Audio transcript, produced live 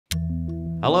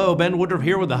Hello, Ben Woodruff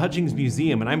here with the Hutchings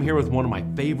Museum, and I'm here with one of my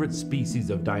favorite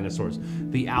species of dinosaurs,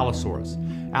 the Allosaurus.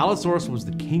 Allosaurus was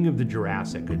the king of the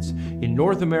Jurassic. It's, in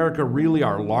North America, really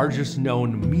our largest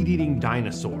known meat-eating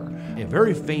dinosaur, a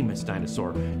very famous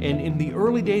dinosaur. And in the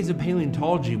early days of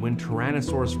paleontology, when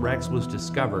Tyrannosaurus Rex was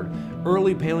discovered,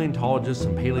 early paleontologists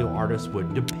and paleo artists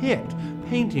would depict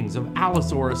paintings of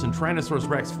Allosaurus and Tyrannosaurus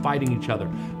Rex fighting each other,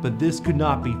 but this could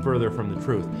not be further from the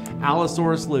truth.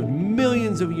 Allosaurus lived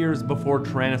millions of years before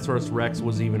Tyrannosaurus Rex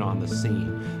was even on the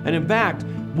scene. And in fact,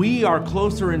 we are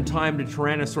closer in time to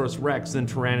Tyrannosaurus Rex than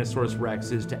Tyrannosaurus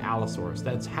Rex is to Allosaurus.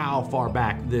 That's how far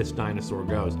back this dinosaur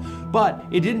goes. But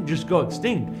it didn't just go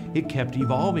extinct. It kept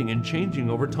evolving and changing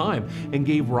over time and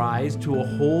gave rise to a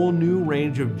whole new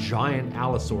range of giant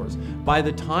allosaurs. By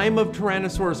the time of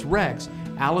Tyrannosaurus Rex,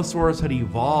 Allosaurus had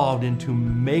evolved into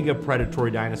mega predatory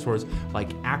dinosaurs like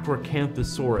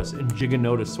Acrocanthosaurus and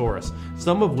Giganotosaurus,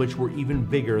 some of which were even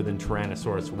bigger than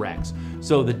Tyrannosaurus Rex.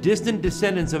 So the distant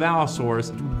descendants of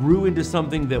Allosaurus grew into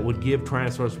something that would give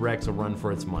Tyrannosaurus Rex a run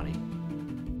for its money.